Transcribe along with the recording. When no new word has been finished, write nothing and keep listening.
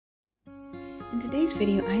today's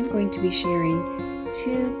video, I am going to be sharing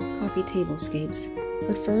 2 coffee tablescapes,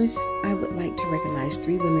 but first I would like to recognize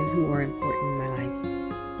 3 women who are important in my life.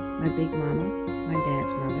 My big mama, my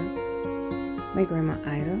dad's mother, my grandma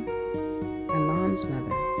Ida, my mom's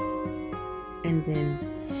mother, and then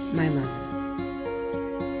my mother.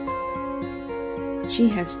 She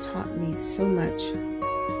has taught me so much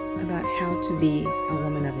about how to be a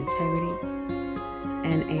woman of integrity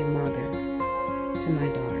and a mother to my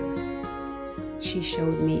daughters. She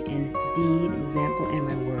showed me in deed, example, and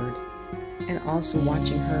my word, and also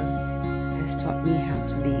watching her has taught me how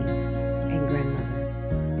to be a grandmother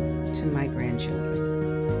to my grandchildren,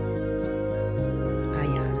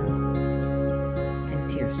 Ayana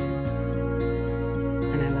and Pearson,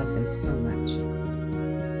 and I love them so much.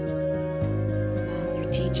 Your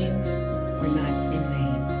teachings were not in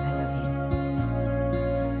vain. I love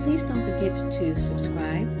you. Please don't forget to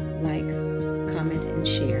subscribe, like, comment, and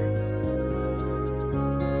share.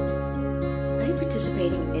 I'm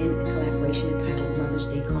participating in a collaboration entitled Mother's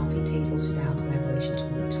Day Coffee Table Style Collaboration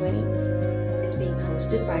 2020. It's being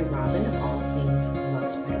hosted by Robin of all things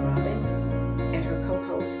Luxe by Robin, and her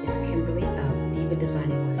co-host is Kimberly of Diva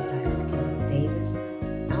Designing One Dine with Kimberly Davis.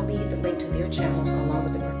 I'll leave the link to their channels along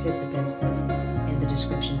with the participants list in the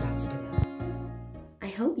description box below. I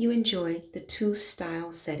hope you enjoy the 2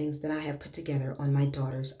 style settings that I have put together on my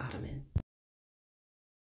daughter's ottoman.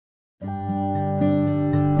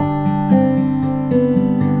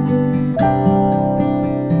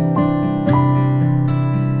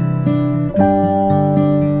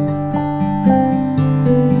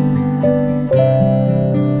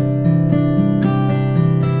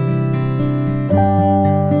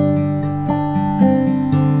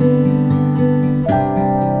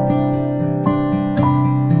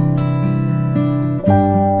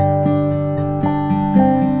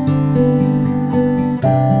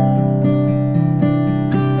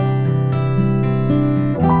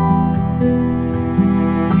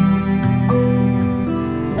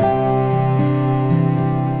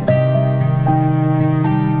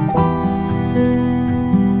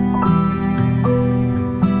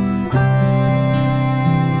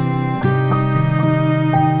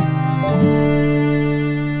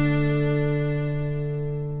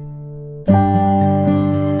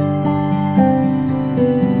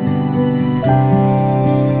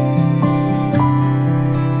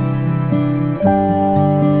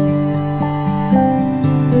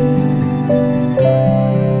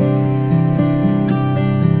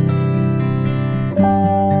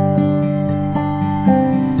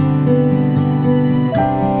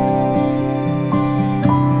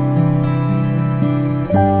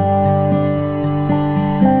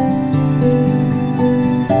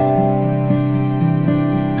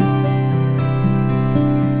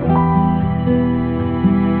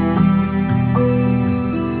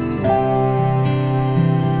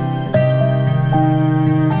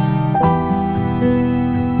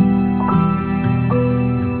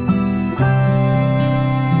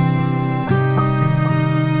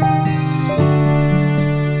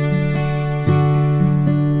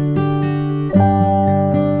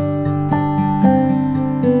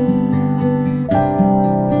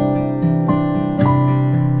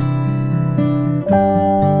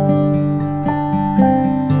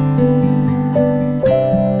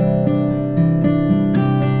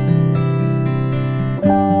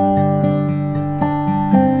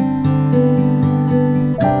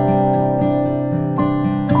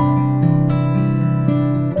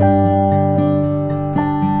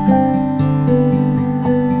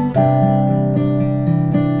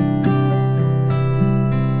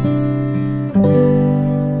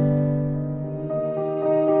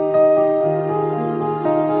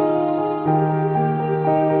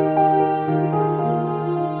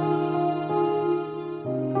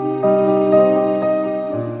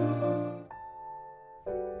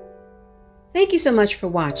 Thank you so much for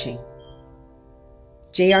watching.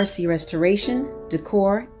 JRC Restoration,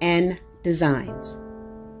 Decor, and Designs.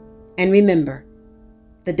 And remember,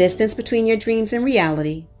 the distance between your dreams and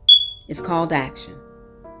reality is called action.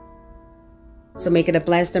 So make it a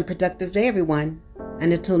blessed and productive day, everyone.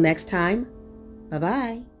 And until next time,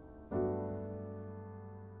 bye-bye.